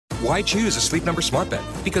Why choose a Sleep Number smart bed?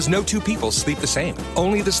 Because no two people sleep the same.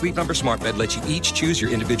 Only the Sleep Number smart bed lets you each choose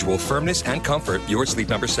your individual firmness and comfort, your Sleep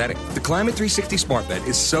Number setting. The Climate 360 smart bed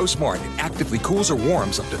is so smart it actively cools or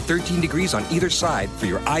warms up to 13 degrees on either side for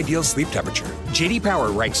your ideal sleep temperature. JD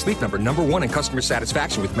Power ranks Sleep Number #1 in customer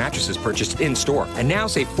satisfaction with mattresses purchased in-store. And now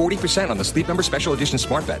save 40% on the Sleep Number Special Edition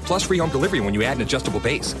smart bed, plus free home delivery when you add an adjustable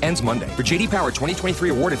base. Ends Monday. For JD Power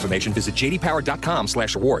 2023 award information, visit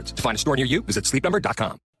jdpower.com/awards. To find a store near you, visit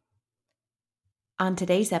sleepnumber.com. On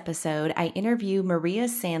today's episode, I interview Maria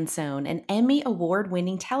Sansone, an Emmy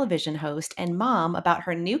Award-winning television host and mom, about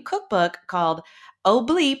her new cookbook called Oh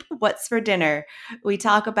Bleep, What's for Dinner? We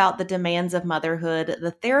talk about the demands of motherhood,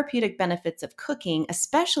 the therapeutic benefits of cooking,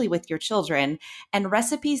 especially with your children, and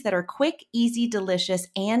recipes that are quick, easy, delicious,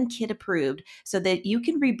 and kid-approved so that you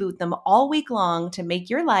can reboot them all week long to make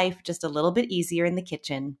your life just a little bit easier in the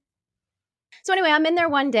kitchen. So anyway, I'm in there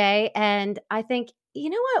one day and I think,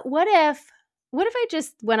 you know what? What if I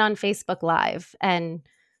just went on Facebook Live and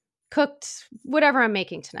cooked whatever I'm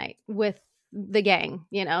making tonight with the gang,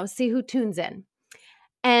 see who tunes in.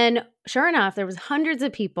 And sure enough, there was hundreds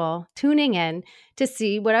of people tuning in to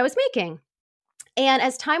see what I was making. And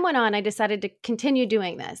as time went on, I decided to continue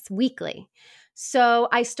doing this weekly. So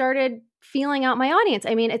I started feeling out my audience.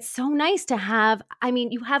 I mean, it's so nice to have,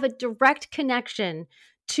 you have a direct connection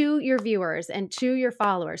to your viewers and to your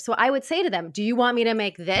followers. So I would say to them, do you want me to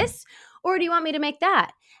make this or do you want me to make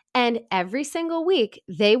that? And every single week,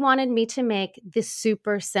 they wanted me to make this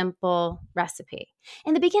super simple recipe.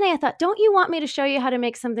 In the beginning, I thought, don't you want me to show you how to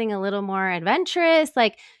make something a little more adventurous?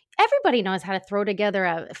 Like, everybody knows how to throw together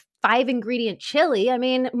a 5-ingredient chili. I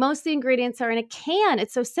mean, most of the ingredients are in a can.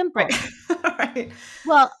 It's so simple. Right.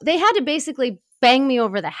 Well, they had to basically bang me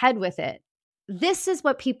over the head with it. This is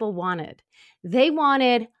what people wanted. They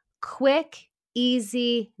wanted quick,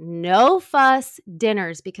 easy, no fuss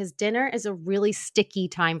dinners, because dinner is a really sticky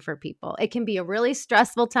time for people. It can be a really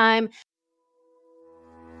stressful time.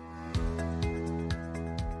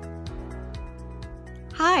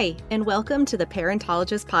 Hi, and welcome to the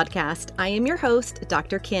Parentologist Podcast. I am your host,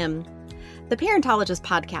 Dr. Kim. The Parentologist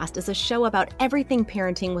Podcast is a show about everything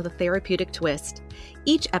parenting with a therapeutic twist.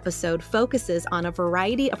 Each episode focuses on a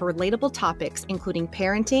variety of relatable topics, including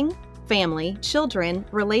parenting, family, children,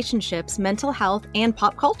 relationships, mental health, and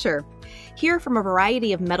pop culture. Hear from a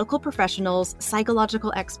variety of medical professionals,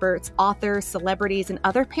 psychological experts, authors, celebrities, and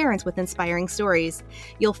other parents with inspiring stories.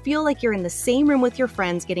 You'll feel like you're in the same room with your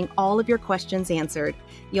friends getting all of your questions answered.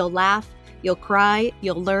 You'll laugh, you'll cry,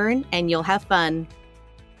 you'll learn, and you'll have fun.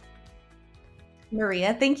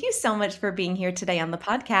 Maria, thank you so much for being here today on the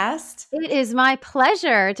podcast. It is my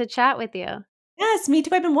pleasure to chat with you. Yes, me too.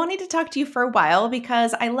 I've been wanting to talk to you for a while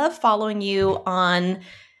because I love following you on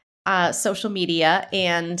social media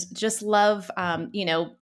and just love, the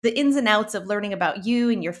ins and outs of learning about you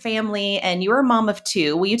and your family. And you're a mom of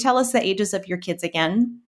 2. Will you tell us the ages of your kids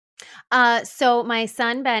again? So my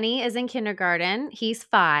son Benny is in kindergarten. He's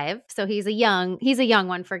 5, so he's a young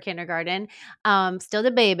one for kindergarten. Still the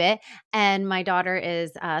baby, and my daughter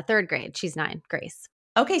is 3rd grade. She's 9, Grace.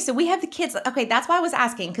 Okay, so we have the kids. Okay, that's why I was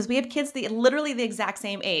asking, because we have kids literally the exact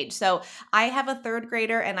same age. So I have a 3rd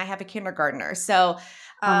grader and I have a kindergartner. So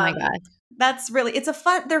oh my God. That's really,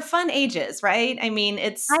 they're fun ages, right? I mean,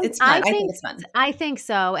 it's fun. I think it's fun. I think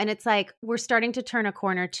so. And it's like, we're starting to turn a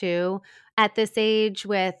corner too at this age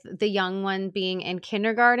with the young one being in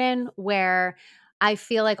kindergarten, where I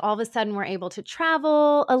feel like all of a sudden we're able to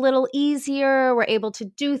travel a little easier. We're able to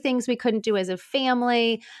do things we couldn't do as a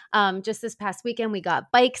family. Just this past weekend, we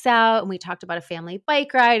got bikes out and we talked about a family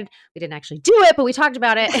bike ride. We didn't actually do it, but we talked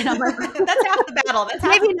about it. And I'm like, that's half the battle.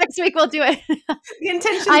 Maybe next week we'll do it. The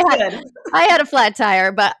intention's good. I had a flat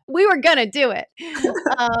tire, but we were going to do it.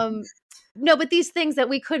 No, but these things that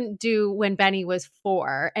we couldn't do when Benny was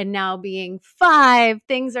 4 and now being 5,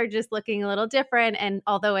 things are just looking a little different. And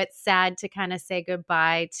although it's sad to kind of say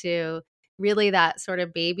goodbye to really that sort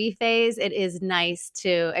of baby phase, it is nice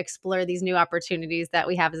to explore these new opportunities that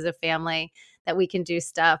we have as a family, that we can do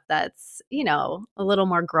stuff that's, a little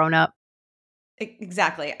more grown up.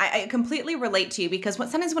 Exactly. I completely relate to you, because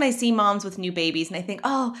sometimes when I see moms with new babies and I think,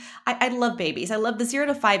 oh, I love babies. I love the 0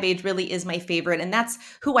 to 5 age really is my favorite. And that's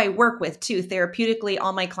who I work with too. Therapeutically,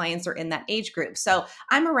 all my clients are in that age group. So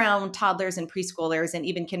I'm around toddlers and preschoolers and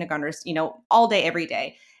even kindergartners, all day, every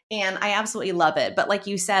day. And I absolutely love it. But like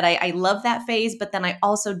you said, I love that phase. But then I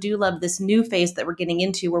also do love this new phase that we're getting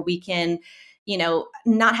into, where we can,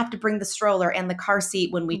 not have to bring the stroller and the car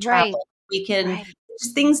seat when we travel. Right. We can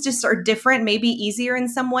things just are different, maybe easier in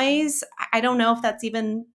some ways. I don't know if that's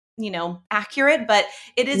even, accurate, but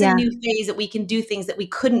it is a new phase that we can do things that we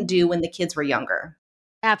couldn't do when the kids were younger.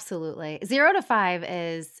 Absolutely. 0 to 5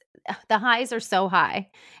 is the highs are so high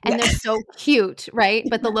and they're Yeah. so cute, right?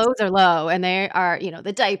 But the lows are low and they are,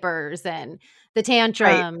 the diapers and the Right.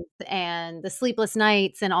 tantrums and the sleepless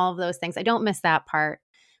nights and all of those things. I don't miss that part.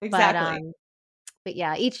 But Exactly. but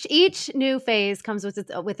yeah, each new phase comes with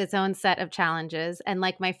its own set of challenges. And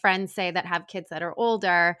like my friends say that have kids that are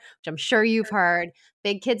older, which I'm sure you've heard,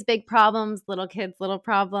 big kids, big problems, little kids, little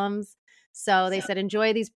problems. So they said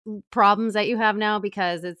enjoy these problems that you have now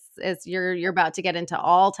because it's you're about to get into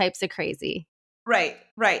all types of crazy. Right,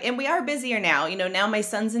 right. And we are busier now. Now my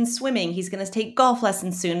son's in swimming. He's going to take golf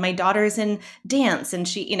lessons soon. My daughter's in dance and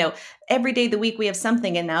every day of the week we have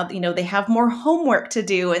something. And now, they have more homework to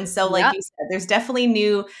do. And so, like Yep. you said, there's definitely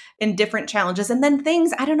new and different challenges. And then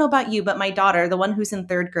things, I don't know about you, but my daughter, the one who's in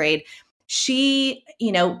third grade, she,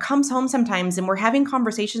 comes home sometimes and we're having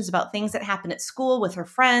conversations about things that happen at school with her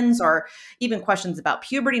friends or even questions about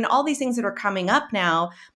puberty and all these things that are coming up now.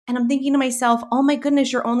 And I'm thinking to myself, oh my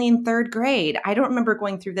goodness, you're only in third grade. I don't remember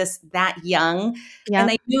going through this that young. And Yep.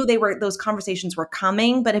 I knew those conversations were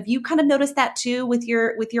coming. But have you kind of noticed that too with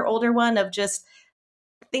your older one of just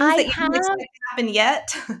things I that you have didn't expect to happen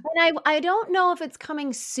yet? And I don't know if it's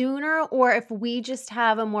coming sooner or if we just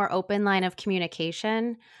have a more open line of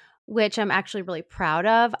communication, which I'm actually really proud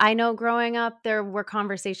of. I know growing up, there were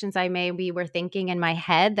conversations I maybe were thinking in my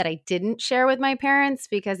head that I didn't share with my parents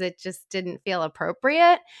because it just didn't feel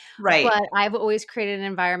appropriate. Right. But I've always created an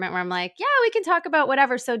environment where I'm like, yeah, we can talk about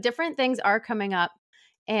whatever. So different things are coming up.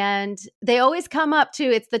 And they always come up too.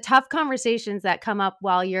 It's the tough conversations that come up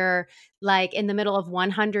while you're like in the middle of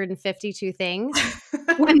 152 things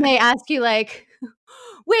when they ask you like,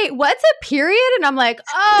 "Wait, what's a period?" And I'm like,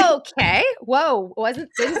 "Oh, okay. Whoa,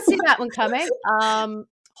 didn't see that one coming.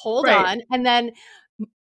 Hold Right. on." And then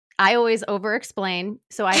I always over explain.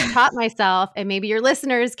 So I taught myself, and maybe your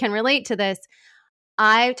listeners can relate to this.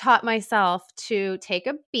 I taught myself to take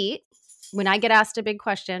a beat when I get asked a big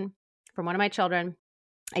question from one of my children.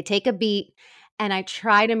 I take a beat and I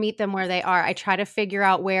try to meet them where they are. I try to figure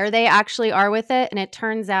out where they actually are with it. And it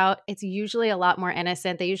turns out it's usually a lot more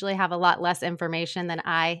innocent. They usually have a lot less information than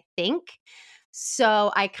I think.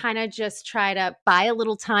 So I kind of just try to buy a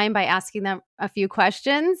little time by asking them a few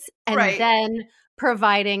questions and Right. then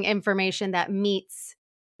providing information that meets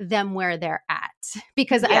them where they're at.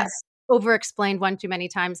 Because I've Yes. over explained one too many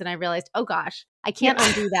times and I realized, oh gosh, I Yeah. can't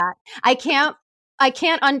undo that. I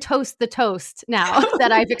can't untoast the toast now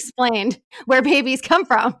that I've explained where babies come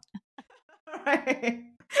from. Right.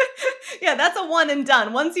 Yeah, that's a one and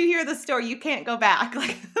done. Once you hear the story, you can't go back.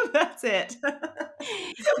 Like that's it.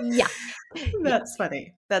 Yeah. Yeah. That's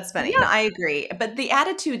funny. That's funny. No, Yeah. I agree. But the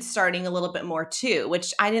attitude's starting a little bit more too,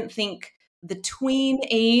 which I didn't think the tween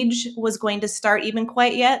age was going to start even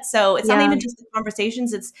quite yet. So it's not Yeah. even just the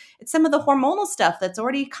conversations, it's some of the hormonal stuff that's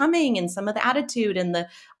already coming and some of the attitude and the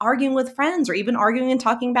arguing with friends or even arguing and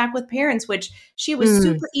talking back with parents, which she was Mm.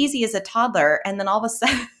 super easy as a toddler. And then all of a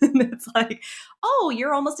sudden it's like, oh,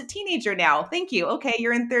 you're almost a teenager now. Thank you. Okay,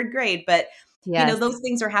 you're in third grade. But Yes. those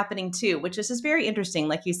things are happening too, which is just very interesting.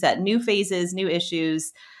 Like you said, new phases, new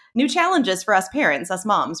issues, new challenges for us parents, us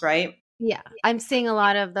moms, right? Yeah. I'm seeing a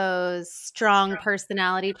lot of those strong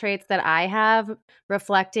personality traits that I have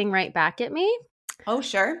reflecting right back at me, Oh,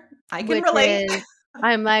 sure. I can which relate. is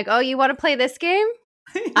I'm like, "Oh, you wanna play this game?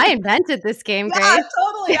 I invented this game, Yeah, Grace."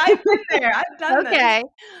 totally. I've been there. I've done this. Okay.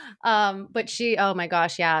 But oh my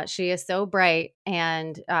gosh, yeah, she is so bright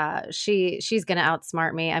and she's gonna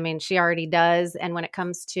outsmart me. I mean, she already does. And when it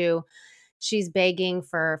comes to she's begging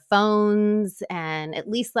for phones and at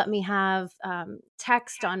least let me have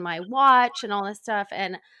text on my watch and all this stuff.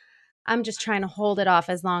 And I'm just trying to hold it off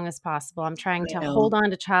as long as possible. I'm trying I to know. hold on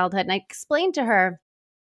to childhood. And I explained to her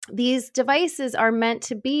these devices are meant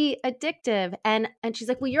to be addictive. And she's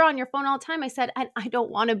like, well, you're on your phone all the time. I said, I don't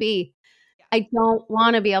want to be. I don't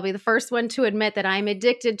want to be. I'll be the first one to admit that I'm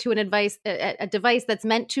addicted to a device that's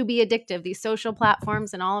meant to be addictive, these social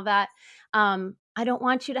platforms and all of that. I don't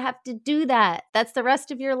want you to have to do that. That's the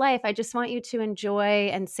rest of your life. I just want you to enjoy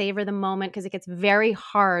and savor the moment because it gets very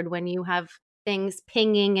hard when you have things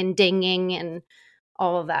pinging and dinging and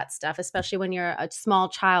all of that stuff, especially when you're a small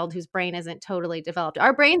child whose brain isn't totally developed.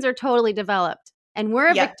 Our brains are totally developed and we're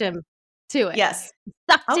a Yeah. victim to it, Yes.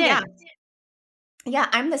 sucked Oh, yeah. in. Yeah,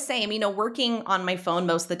 I'm the same, working on my phone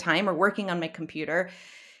most of the time or working on my computer.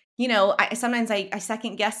 I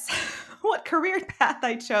second guess what career path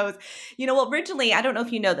I chose. Well, originally, I don't know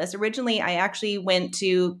if you know this. Originally, I actually went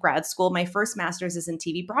to grad school. My first master's is in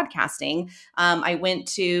TV broadcasting. I went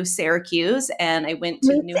to Syracuse and I went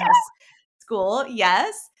to Me Newhouse School.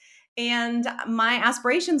 Yes. And my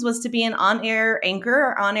aspirations was to be an on-air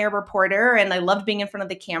anchor, on-air reporter. And I loved being in front of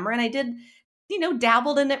the camera. And I did,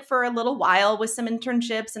 dabbled in it for a little while with some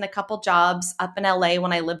internships and a couple jobs up in LA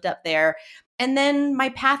when I lived up there. And then my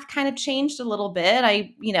path kind of changed a little bit.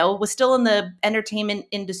 I, was still in the entertainment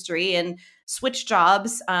industry and switched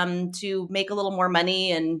jobs to make a little more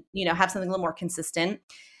money and, have something a little more consistent.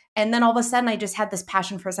 And then all of a sudden I just had this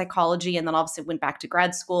passion for psychology, and then all of a sudden went back to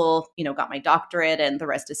grad school, got my doctorate, and the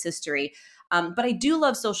rest is history. But I do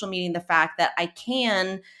love social media and the fact that I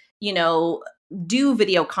can, do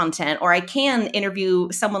video content, or I can interview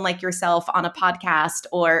someone like yourself on a podcast,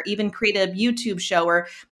 or even create a YouTube show, or,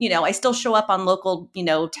 I still show up on local,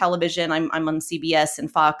 television. I'm on CBS and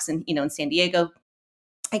Fox and, in San Diego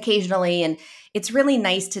occasionally. And it's really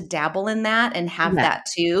nice to dabble in that and have that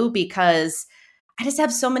too, because I just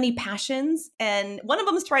have so many passions, and one of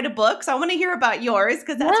them is to write a book. So I want to hear about yours,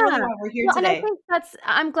 because that's really why we're here today. And I think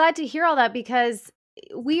I'm glad to hear all that, because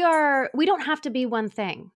we don't have to be one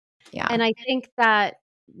thing. Yeah. And I think that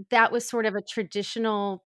was sort of a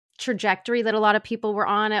traditional trajectory that a lot of people were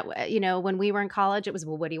on at, when we were in college. It was,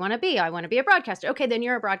 well, what do you want to be? I want to be a broadcaster. Okay, then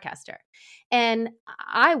you're a broadcaster. And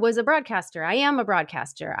I was a broadcaster. I am a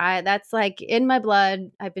broadcaster. That's like in my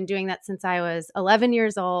blood. I've been doing that since I was 11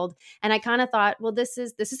 years old. And I kind of thought, well, this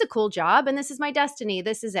is a cool job, and this is my destiny.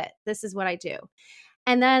 This is it. This is what I do.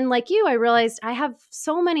 And then, like you, I realized I have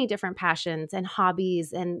so many different passions and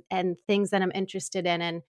hobbies and things that I'm interested in.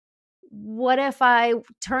 And what if I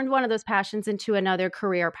turned one of those passions into another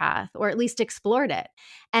career path, or at least explored it?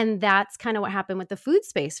 And that's kind of what happened with the food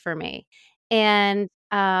space for me. And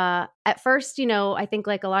at first, I think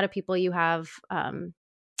like a lot of people, you have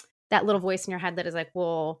that little voice in your head that is like,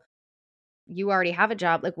 well, you already have a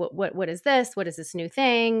job. Like, what is this? What is this new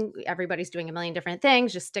thing? Everybody's doing a million different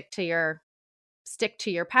things. Just stick to your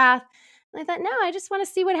path. And I thought, no, I just want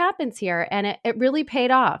to see what happens here. And it really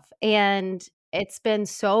paid off. And it's been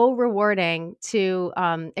so rewarding to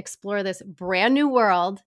explore this brand new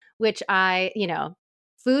world, which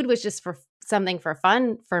food was just for something for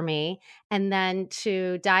fun for me. And then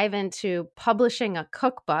to dive into publishing a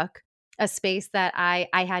cookbook, a space that I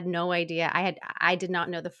had no idea. I did not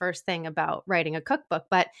know the first thing about writing a cookbook,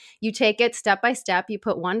 but you take it step by step. You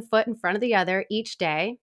put one foot in front of the other each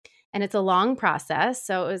day. And it's a long process.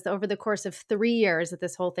 So it was over the course of 3 years that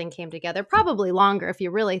this whole thing came together, probably longer if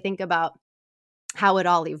you really think about how it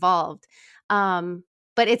all evolved.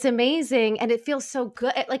 But it's amazing, and it feels so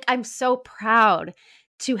good. Like, I'm so proud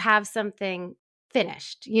to have something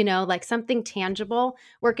finished, like something tangible.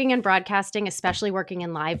 Working in broadcasting, especially working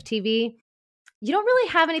in live TV, you don't really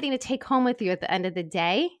have anything to take home with you at the end of the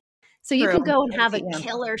day. So you can go and have a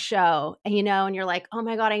killer show, and you're like, oh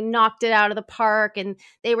my God, I knocked it out of the park, and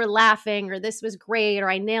they were laughing, or this was great, or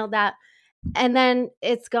I nailed that. And then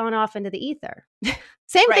it's gone off into the ether.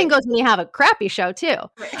 Same thing goes when you have a crappy show too.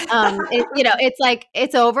 Right. It's like,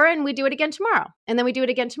 it's over and we do it again tomorrow. And then we do it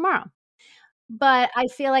again tomorrow. But I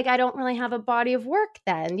feel like I don't really have a body of work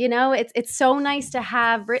then, it's so nice to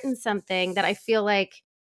have written something that I feel like,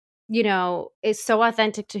 is so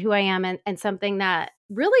authentic to who I am, and something that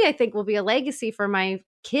really I think will be a legacy for my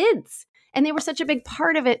kids. And they were such a big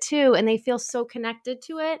part of it too. And they feel so connected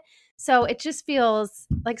to it. So it just feels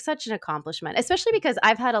like such an accomplishment, especially because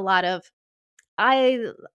I've had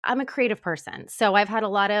I'm a creative person. So I've had a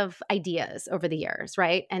lot of ideas over the years,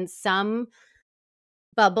 right? And some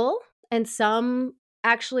bubble and some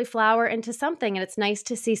actually flower into something. And it's nice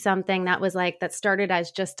to see something that started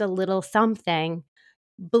as just a little something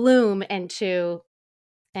bloom into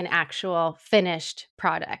an actual finished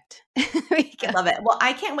product. I love it. Well,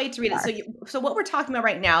 I can't wait to read it. So what we're talking about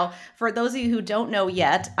right now, for those of you who don't know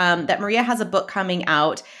yet, that Maria has a book coming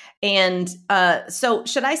out. And so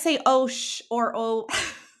should I say or oh,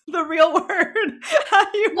 the real word?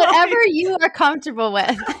 Whatever you are comfortable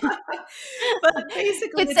with. But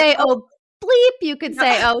basically, you could say bleep. You could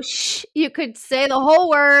say shh. You could say the whole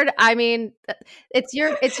word. I mean, it's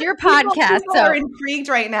your podcast. People are intrigued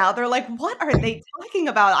right now. They're like, what are they talking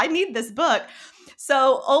about? I need this book.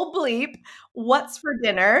 So bleep, what's for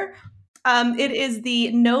dinner? It is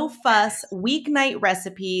the no fuss weeknight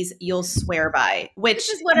recipes you'll swear by, which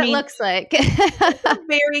is what it looks like. It's a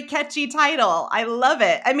very catchy title. I love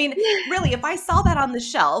it. I mean, really, if I saw that on the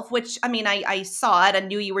shelf, which I saw it and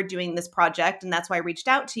knew you were doing this project, and that's why I reached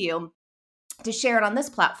out to you to share it on this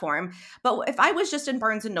platform. But if I was just in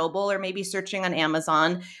Barnes and Noble, or maybe searching on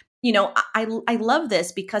Amazon, I love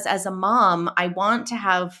this, because as a mom, I want to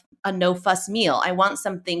have a no fuss meal. I want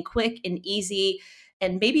something quick and easy,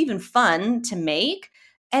 and maybe even fun to make,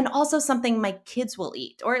 and also something my kids will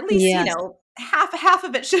eat, or at least, half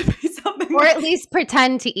of it should be something. Or at least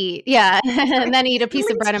pretend to eat. Yeah. And then eat a piece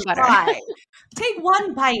of bread and butter. Take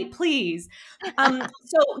one bite, please.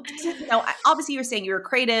 Obviously you're saying you were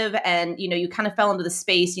creative and, you kind of fell into the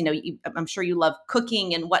space, I'm sure you love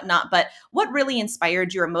cooking and whatnot, but what really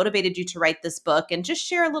inspired you or motivated you to write this book? And just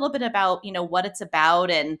share a little bit about, what it's about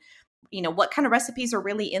and, what kind of recipes are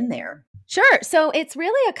really in there. Sure. So it's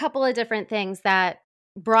really a couple of different things that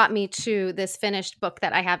brought me to this finished book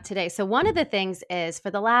that I have today. So one of the things is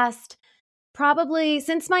for the last probably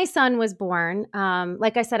since my son was born,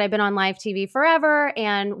 like I said, I've been on live TV forever.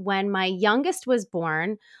 And when my youngest was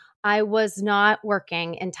born, I was not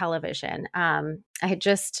working in television. I had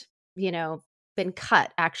just, been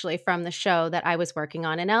cut actually from the show that I was working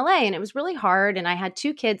on in LA. And it was really hard. And I had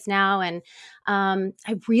 2 kids now. And I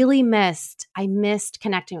missed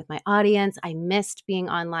connecting with my audience. I missed being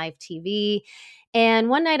on live TV. And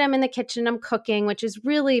one night I'm in the kitchen, I'm cooking, which is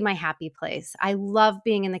really my happy place. I love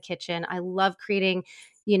being in the kitchen. I love creating,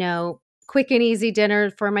 quick and easy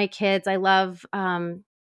dinner for my kids. I love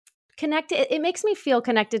connected. It makes me feel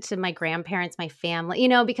connected to my grandparents, my family,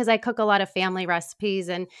 because I cook a lot of family recipes,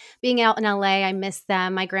 and being out in LA, I miss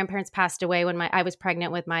them. My grandparents passed away when I was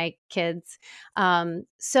pregnant with my kids.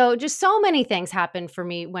 So just so many things happen for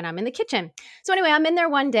me when I'm in the kitchen. So anyway, I'm in there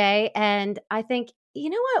one day and I think,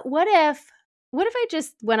 what if I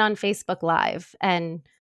just went on Facebook Live and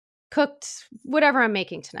cooked whatever I'm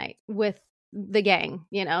making tonight with the gang,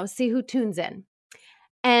 see who tunes in.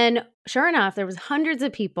 And sure enough, there was hundreds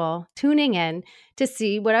of people tuning in to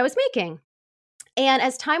see what I was making. And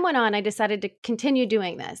as time went on, I decided to continue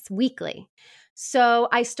doing this weekly. So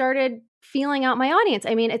I started feeling out my audience.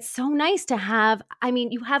 I mean, it's so nice to have,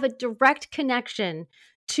 you have a direct connection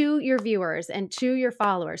to your viewers and to your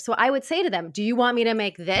followers. So I would say to them, do you want me to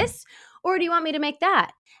make this or do you want me to make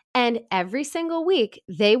that? And every single week,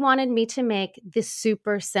 they wanted me to make this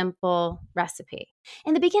super simple recipe.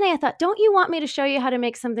 In the beginning, I thought, don't you want me to show you how to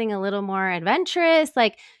make something a little more adventurous?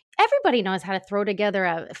 Like everybody knows how to throw together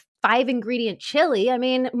a 5-ingredient chili. I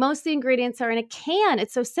mean, most of the ingredients are in a can.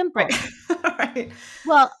 It's so simple. Right.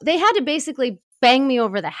 Well, they had to basically bang me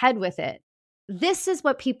over the head with it. This is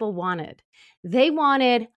what people wanted. They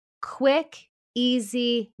wanted quick,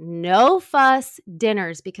 easy, no fuss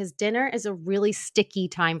dinners, because dinner is a really sticky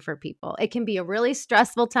time for people. It can be a really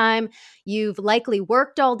stressful time. You've likely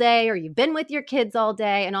worked all day or you've been with your kids all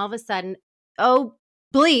day, and all of a sudden, oh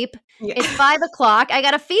bleep, it's 5 o'clock. I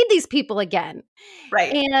got to feed these people again.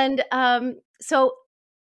 Right. And so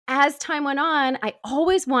as time went on, I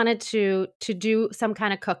always wanted to do some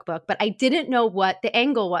kind of cookbook, but I didn't know what the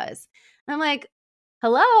angle was. I'm like,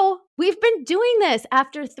 hello, we've been doing this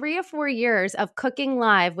after 3 or 4 years of cooking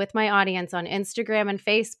live with my audience on Instagram and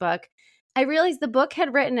Facebook. I realized the book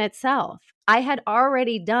had written itself. I had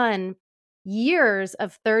already done years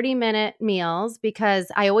of 30-minute meals because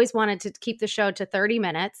I always wanted to keep the show to 30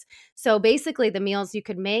 minutes. So basically the meals you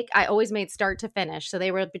could make, I always made start to finish. So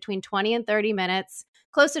they were between 20 and 30 minutes,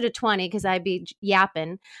 closer to 20 because I'd be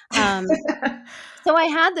yapping. So I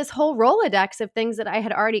had this whole Rolodex of things that I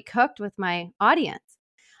had already cooked with my audience.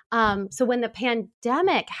 So when the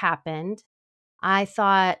pandemic happened, I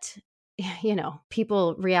thought,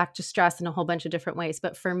 people react to stress in a whole bunch of different ways.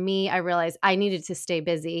 But for me, I realized I needed to stay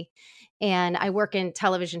busy. And I work in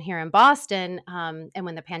television here in Boston. And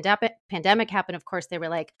when the pandemic happened, of course, they were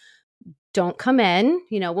like, don't come in,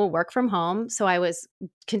 we'll work from home. So I was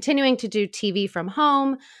continuing to do TV from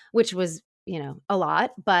home, which was, a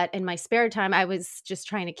lot. But in my spare time, I was just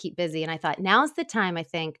trying to keep busy. And I thought, now's the time, I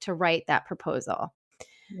think, to write that proposal.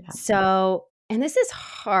 Yeah. So, and this is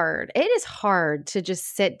hard. It is hard to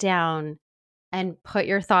just sit down and put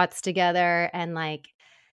your thoughts together. And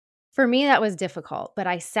for me, that was difficult. But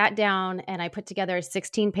I sat down and I put together a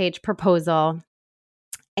 16-page proposal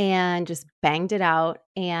and just banged it out.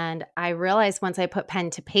 And I realized once I put pen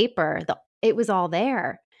to paper, it was all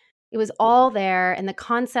there. It was all there. And the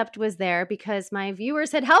concept was there because my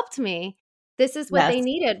viewers had helped me. This is what they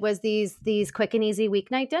needed, was these quick and easy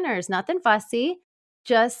weeknight dinners, nothing fussy,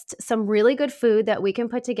 just some really good food that we can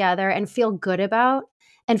put together and feel good about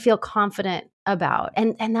and feel confident about.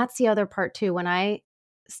 And that's the other part too. When I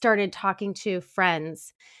started talking to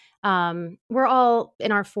friends, we're all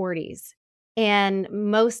in our 40s. And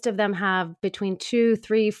most of them have between 2,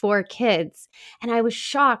 3, 4 kids. And I was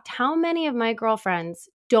shocked how many of my girlfriends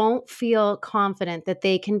don't feel confident that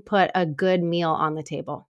they can put a good meal on the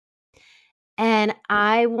table. And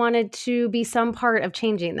I wanted to be some part of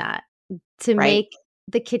changing that, to make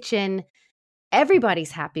the kitchen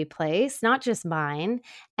everybody's happy place, not just mine,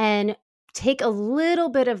 and take a little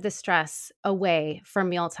bit of the stress away from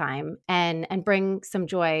mealtime and bring some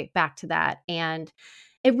joy back to that. And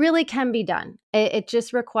It really can be done. It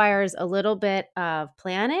just requires a little bit of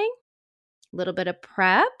planning, a little bit of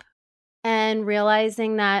prep, and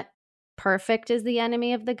realizing that perfect is the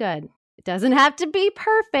enemy of the good. It doesn't have to be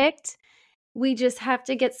perfect. We just have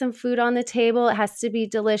to get some food on the table. It has to be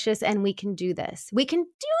delicious, and we can do this. We can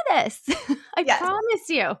do this. I Yes. promise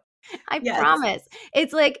you. I Yes. promise.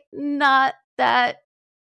 It's like not that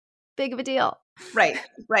big of a deal. Right,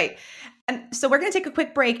 right. And so we're going to take a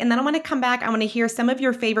quick break, and then I want to come back. I want to hear some of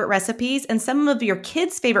your favorite recipes and some of your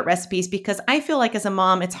kids' favorite recipes, because I feel like as a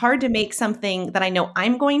mom, it's hard to make something that I know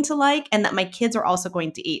I'm going to like and that my kids are also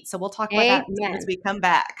going to eat. So we'll talk about that as soon as we come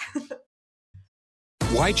back.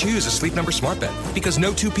 Why choose a Sleep Number smart bed? Because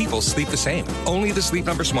no two people sleep the same. Only the Sleep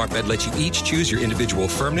Number smart bed lets you each choose your individual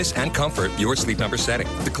firmness and comfort, your Sleep Number setting.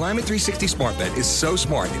 The Climate 360 smart bed is so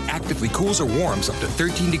smart it actively cools or warms up to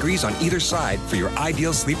 13 degrees on either side for your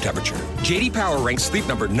ideal sleep temperature. JD Power ranks Sleep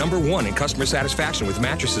Number #1 in customer satisfaction with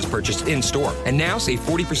mattresses purchased in-store. And now save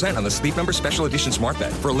 40% on the Sleep Number Special Edition smart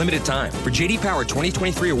bed for a limited time. For JD Power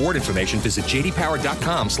 2023 award information, visit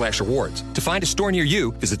jdpower.com/awards. To find a store near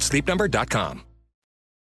you, visit sleepnumber.com.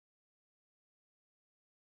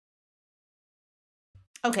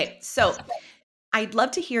 Okay, so I'd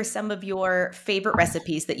love to hear some of your favorite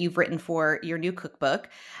recipes that you've written for your new cookbook,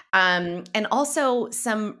 and also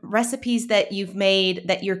some recipes that you've made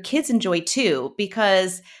that your kids enjoy too,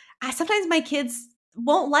 because sometimes my kids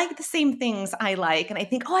won't like the same things I like. And I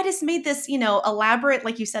think, oh, I just made this, elaborate,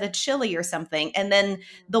 like you said, a chili or something. And then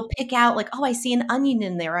they'll pick out like, oh, I see an onion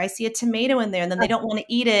in there. Or I see a tomato in there. And then they don't want to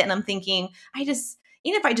eat it. And I'm thinking,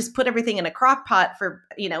 even if I just put everything in a crock pot for,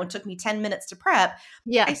 it took me 10 minutes to prep,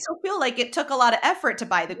 I still feel like it took a lot of effort to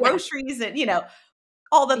buy the groceries and,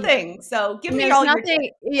 all the things. So give me all your tips.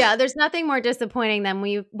 Yeah, there's nothing more disappointing than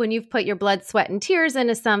when you've put your blood, sweat, and tears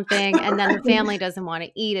into something and then the family doesn't want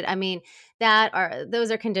to eat it. I mean,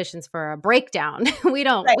 those are conditions for a breakdown. We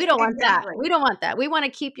don't want that. We don't want that. We want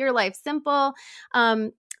to keep your life simple.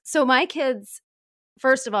 So my kids,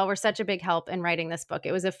 first of all, were such a big help in writing this book.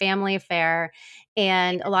 It was a family affair.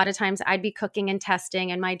 And a lot of times I'd be cooking and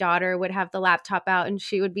testing, and my daughter would have the laptop out and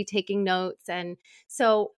she would be taking notes. And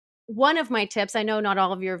so one of my tips, I know not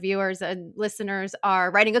all of your viewers and listeners are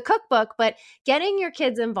writing a cookbook, but getting your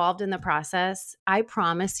kids involved in the process, I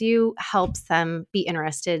promise you, helps them be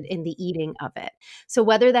interested in the eating of it. So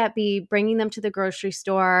whether that be bringing them to the grocery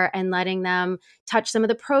store and letting them touch some of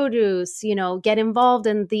the produce, get involved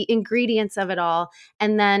in the ingredients of it all,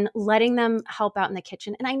 and then letting them help out in the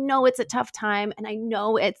kitchen. And I know it's a tough time, and I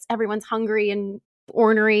know everyone's hungry and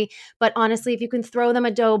ornery, but honestly, if you can throw them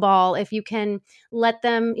a dough ball, if you can let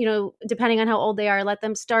them, depending on how old they are, let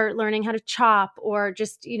them start learning how to chop or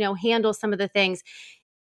just, handle some of the things,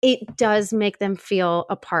 it does make them feel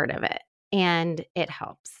a part of it. And it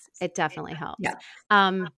helps. It definitely helps. Yeah.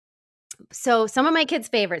 So some of my kids'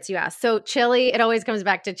 favorites, you asked. So chili, it always comes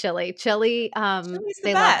back to chili. Chili,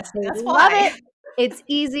 they love it. It's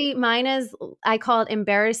easy. Mine is, I call it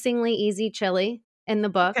embarrassingly easy chili in the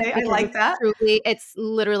book. Okay, I like that. It's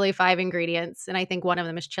literally 5 ingredients, and I think one of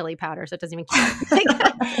them is chili powder, so it doesn't even count.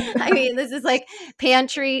 I mean, this is like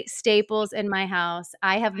pantry staples in my house.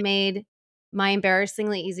 I have made my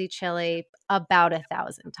embarrassingly easy chili about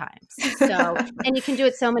 1,000 times. So, and you can do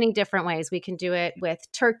it so many different ways. We can do it with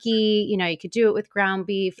turkey, you could do it with ground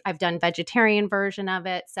beef. I've done vegetarian version of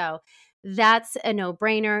it. So that's a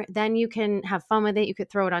no-brainer. Then you can have fun with it. You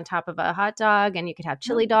could throw it on top of a hot dog, and you could have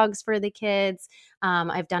chili dogs for the kids.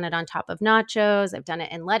 I've done it on top of nachos. I've done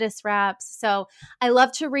it in lettuce wraps. So I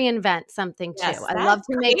love to reinvent something too. I love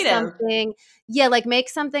to make something. Yeah, like make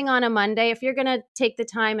something on a Monday. If you're going to take the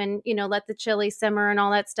time and, let the chili simmer and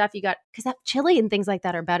all that stuff, because that chili and things like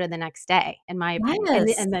that are better the next day, in my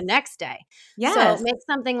opinion, and the next day. Yes. So make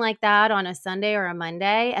something like that on a Sunday or a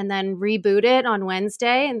Monday, and then reboot it on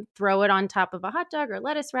Wednesday and throw it on top of a hot dog or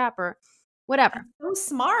lettuce wrap or whatever. So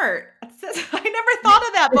smart. I never thought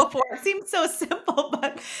of that before. It seems so simple,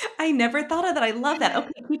 but I never thought of that. I love that.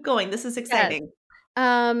 Okay, keep going. This is exciting.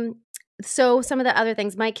 Yes. So some of the other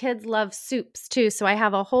things, my kids love soups too. So I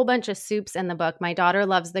have a whole bunch of soups in the book. My daughter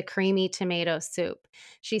loves the creamy tomato soup.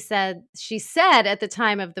 She said at the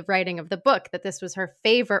time of the writing of the book that this was her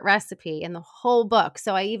favorite recipe in the whole book.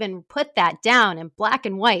 So I even put that down in black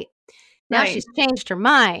and white. Now she's changed her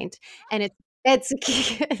mind, and it's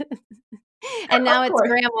and now it's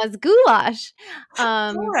grandma's goulash.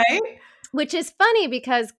 All right. Which is funny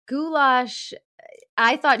because goulash,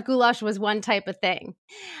 I thought goulash was one type of thing.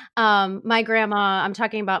 My grandma, I'm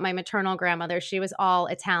talking about my maternal grandmother, she was all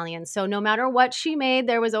Italian. So no matter what she made,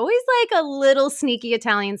 there was always like a little sneaky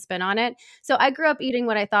Italian spin on it. So I grew up eating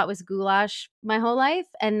what I thought was goulash my whole life.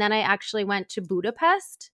 And then I actually went to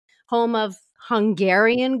Budapest, home of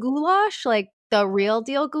Hungarian goulash, like the real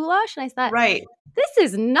deal goulash. And I thought, Right. this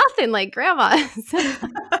is nothing like grandma's.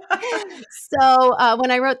 So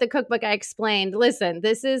when I wrote the cookbook, I explained, listen,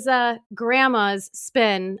 this is grandma's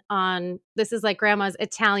spin on, this is like grandma's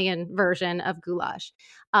Italian version of goulash.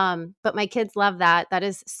 But my kids love that. That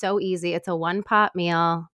is so easy. It's a one pot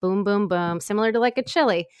meal, boom, boom, boom, similar to like a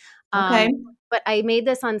chili. Okay. But I made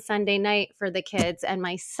this on Sunday night for the kids, and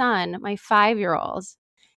my son, my 5-year-old,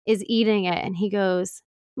 is eating it. And he goes,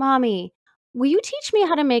 Mommy, will you teach me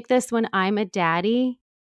how to make this when I'm a daddy?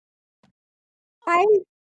 I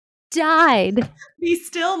died. Be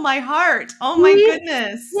still my heart. Oh my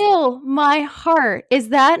goodness. Still my heart. Is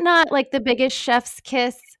that not like the biggest chef's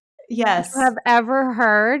kiss Yes. you have ever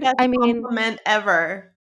heard? Best I mean, compliment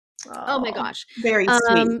ever. oh my gosh. Very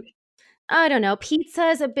sweet. I don't know. Pizza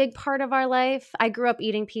is a big part of our life. I grew up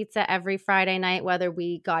eating pizza every Friday night, whether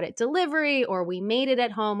we got it delivery or we made it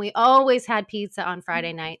at home. We always had pizza on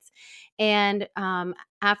Friday nights. And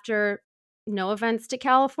after, no offense to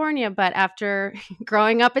California, but after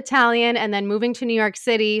growing up Italian and then moving to New York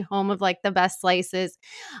City, home of like the best slices,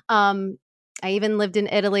 I even lived in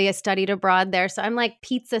Italy. I studied abroad there. So I'm like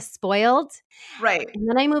pizza spoiled. Right. And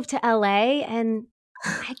then I moved to LA and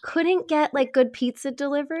I couldn't get like good pizza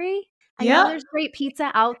delivery. I know there's great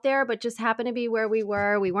pizza out there, but just happened to be where we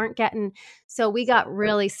were. We weren't getting, so we got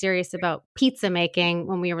really serious about pizza making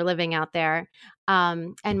when we were living out there.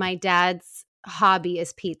 And my dad's hobby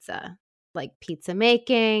is pizza, like pizza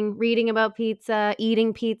making, reading about pizza,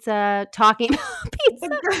 eating pizza, talking about pizza.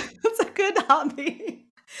 That's a good hobby.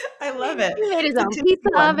 I love it. He made his own pizza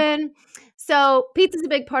oven. So pizza's a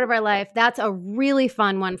big part of our life. That's a really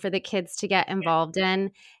fun one for the kids to get involved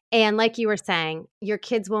in. And like you were saying, your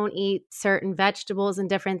kids won't eat certain vegetables and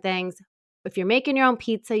different things. If you're making your own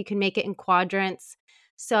pizza, you can make it in quadrants.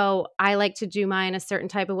 So I like to do mine a certain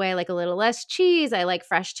type of way, like a little less cheese. I like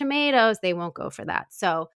fresh tomatoes. They won't go for that.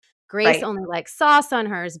 So Grace only likes sauce on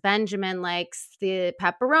hers. Benjamin likes the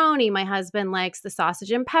pepperoni. My husband likes the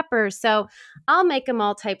sausage and peppers. So I'll make them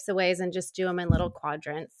all types of ways and just do them in little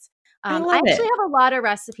quadrants. I actually have a lot of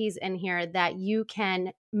recipes in here that you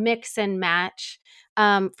can mix and match.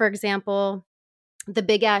 For example, the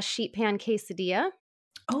big ass sheet pan quesadilla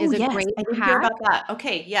is a great I didn't hack. hear about that.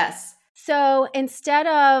 Okay, yes. So instead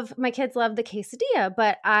of, my kids love the quesadilla,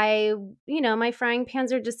 but my frying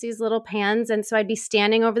pans are just these little pans. And so I'd be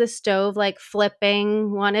standing over the stove, like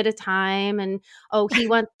flipping one at a time. And, he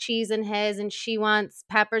wants cheese in his and she wants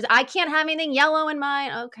peppers. I can't have anything yellow in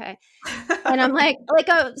mine. Okay. And I'm like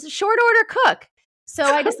a short order cook. So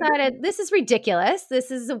I decided this is ridiculous.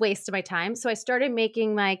 This is a waste of my time. So I started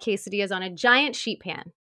making my quesadillas on a giant sheet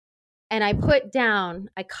pan. And I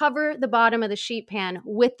cover the bottom of the sheet pan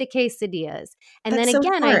with the quesadillas. And then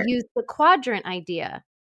again, I use the quadrant idea.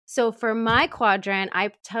 So for my quadrant,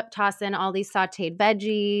 I toss in all these sauteed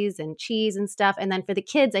veggies and cheese and stuff. And then for the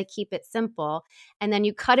kids, I keep it simple. And then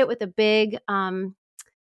you cut it with a big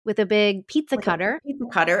pizza cutter. Pizza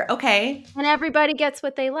cutter, okay. And everybody gets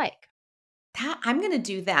what they like. I'm going to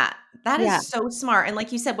do that. That is so smart. And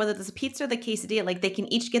like you said, whether it's a pizza or the quesadilla, like they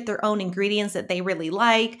can each get their own ingredients that they really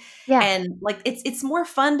like. Yeah. And like it's more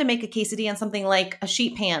fun to make a quesadilla on something like a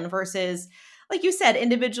sheet pan versus, like you said,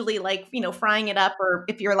 individually, like, frying it up, or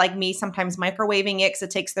if you're like me, sometimes microwaving it because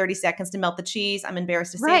it takes 30 seconds to melt the cheese. I'm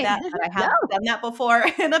embarrassed to say that, but I have done that before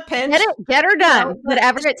in a pinch. Get her done,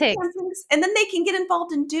 whatever it takes. And then they can get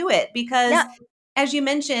involved and do it because, as you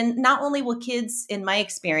mentioned, not only will kids, in my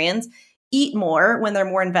experience, eat more when they're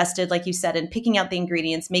more invested, like you said, in picking out the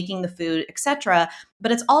ingredients, making the food, etc.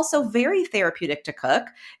 But it's also very therapeutic to cook,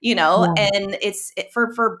 and it's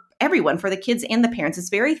for everyone, for the kids and the parents. It's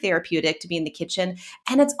very therapeutic to be in the kitchen.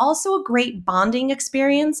 And it's also a great bonding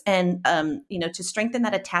experience and, to strengthen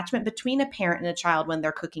that attachment between a parent and a child when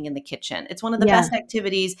they're cooking in the kitchen. It's one of the best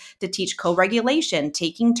activities to teach co-regulation,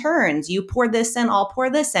 taking turns. You pour this in, I'll pour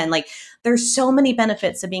this in. Like, there's so many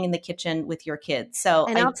benefits of being in the kitchen with your kids. So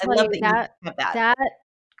I love that you have that. That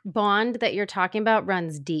bond that you're talking about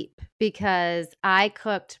runs deep because I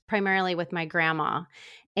cooked primarily with my grandma,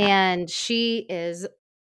 and she is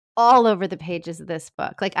all over the pages of this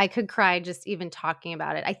book. Like, I could cry just even talking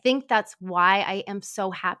about it. I think that's why I am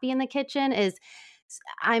so happy in the kitchen is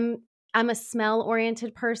I'm a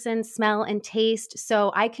smell-oriented person, smell and taste.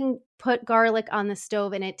 So I can put garlic on the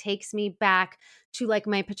stove and it takes me back to like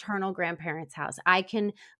my paternal grandparents' house. I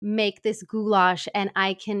can make this goulash and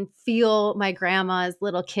I can feel my grandma's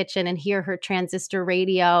little kitchen and hear her transistor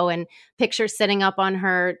radio and picture sitting up on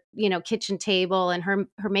her, kitchen table and her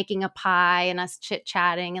making a pie and us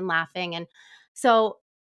chit-chatting and laughing. And so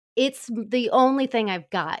it's the only thing I've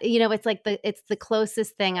got. It's like it's the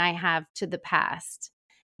closest thing I have to the past.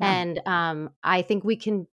 Yeah. And I think we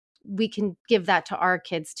can give that to our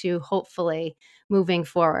kids too, hopefully moving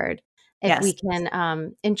forward. If we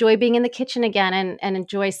can enjoy being in the kitchen again and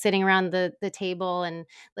enjoy sitting around the table. And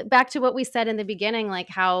back to what we said in the beginning, like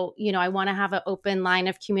how, I want to have an open line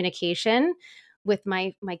of communication with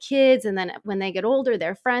my kids. And then when they get older,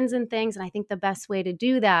 their friends and things. And I think the best way to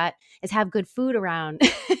do that is have good food around.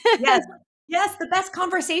 Yes, the best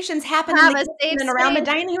conversations happen in the kitchen and around the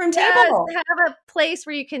dining room table. Have a place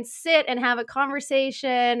where you can sit and have a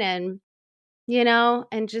conversation and,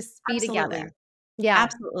 and just be together. Yeah,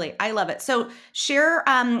 absolutely. I love it. So share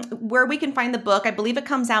where we can find the book. I believe it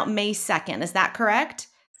comes out May 2nd. Is that correct?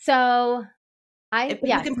 So you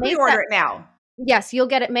can pre-order it now. Yes, you'll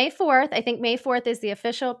get it May 4th. I think May 4th is the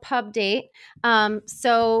official pub date.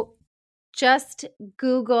 So just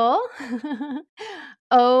Google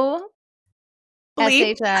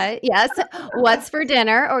SHI, yes, what's for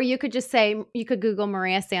dinner, or you could Google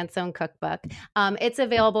Maria Sansone cookbook. It's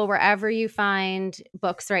available wherever you find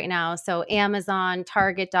books right now. So Amazon,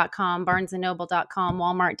 Target.com, BarnesandNoble.com,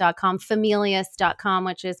 Walmart.com, Familius.com,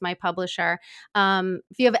 which is my publisher.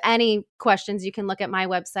 If you have any questions, you can look at my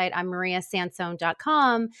website. I'm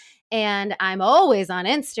MariaSansone.com. And I'm always on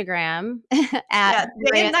Instagram at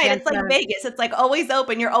day and night. It's like Vegas. It's like always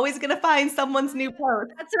open. You're always going to find someone's new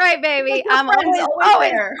post. That's right, baby. I'm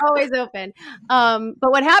always open. But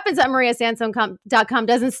what happens at MariaSansone.com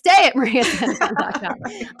doesn't stay at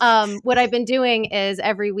MariaSansone.com. What I've been doing is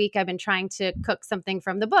every week I've been trying to cook something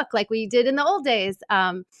from the book like we did in the old days.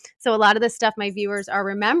 So a lot of the stuff my viewers are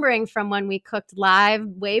remembering from when we cooked live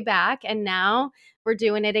way back. And now we're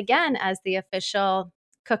doing it again as the official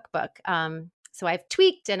cookbook. So I've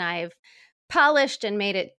tweaked and I've polished and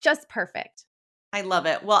made it just perfect. I love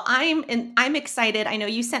it. Well, I'm excited. I know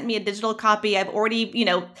you sent me a digital copy. I've already,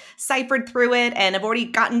 ciphered through it, and I've already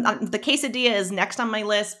gotten the quesadilla is next on my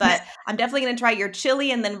list, but I'm definitely going to try your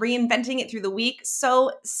chili and then reinventing it through the week.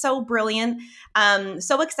 So brilliant.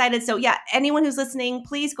 So excited. So yeah, anyone who's listening,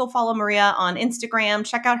 please go follow Maria on Instagram,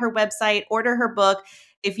 check out her website, order her book.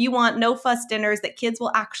 If you want no fuss dinners that kids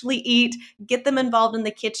will actually eat, get them involved in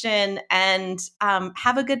the kitchen and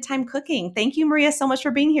have a good time cooking. Thank you, Maria, so much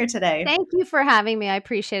for being here today. Thank you for having me. I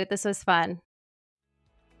appreciate it. This was fun.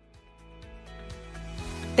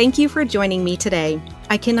 Thank you for joining me today.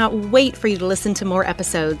 I cannot wait for you to listen to more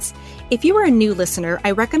episodes. If you are a new listener,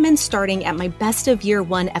 I recommend starting at my Best of Year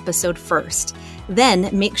 1 episode first. Then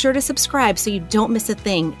make sure to subscribe so you don't miss a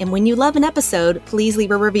thing. And when you love an episode, please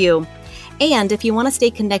leave a review. And if you want to stay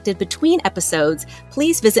connected between episodes,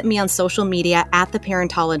 please visit me on social media at The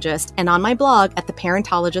Parentologist and on my blog at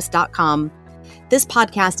theparentologist.com. This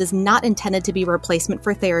podcast is not intended to be a replacement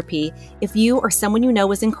for therapy. If you or someone you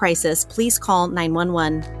know is in crisis, please call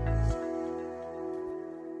 911.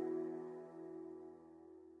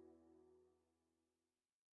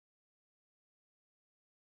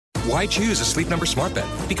 Why choose a Sleep Number smart bed?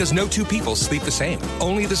 Because no two people sleep the same.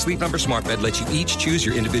 Only the Sleep Number smart bed lets you each choose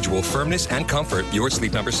your individual firmness and comfort, your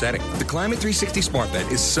Sleep Number setting. The Climate 360 smart bed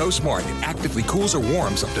is so smart it actively cools or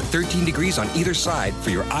warms up to 13 degrees on either side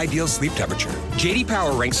for your ideal sleep temperature. J.D.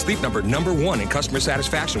 Power ranks Sleep Number #1 in customer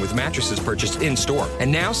satisfaction with mattresses purchased in-store. And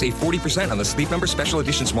now save 40% on the Sleep Number Special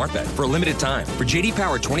Edition smart bed for a limited time. For J.D.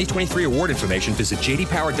 Power 2023 award information, visit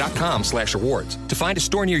jdpower.com/awards. To find a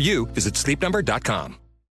store near you, visit sleepnumber.com.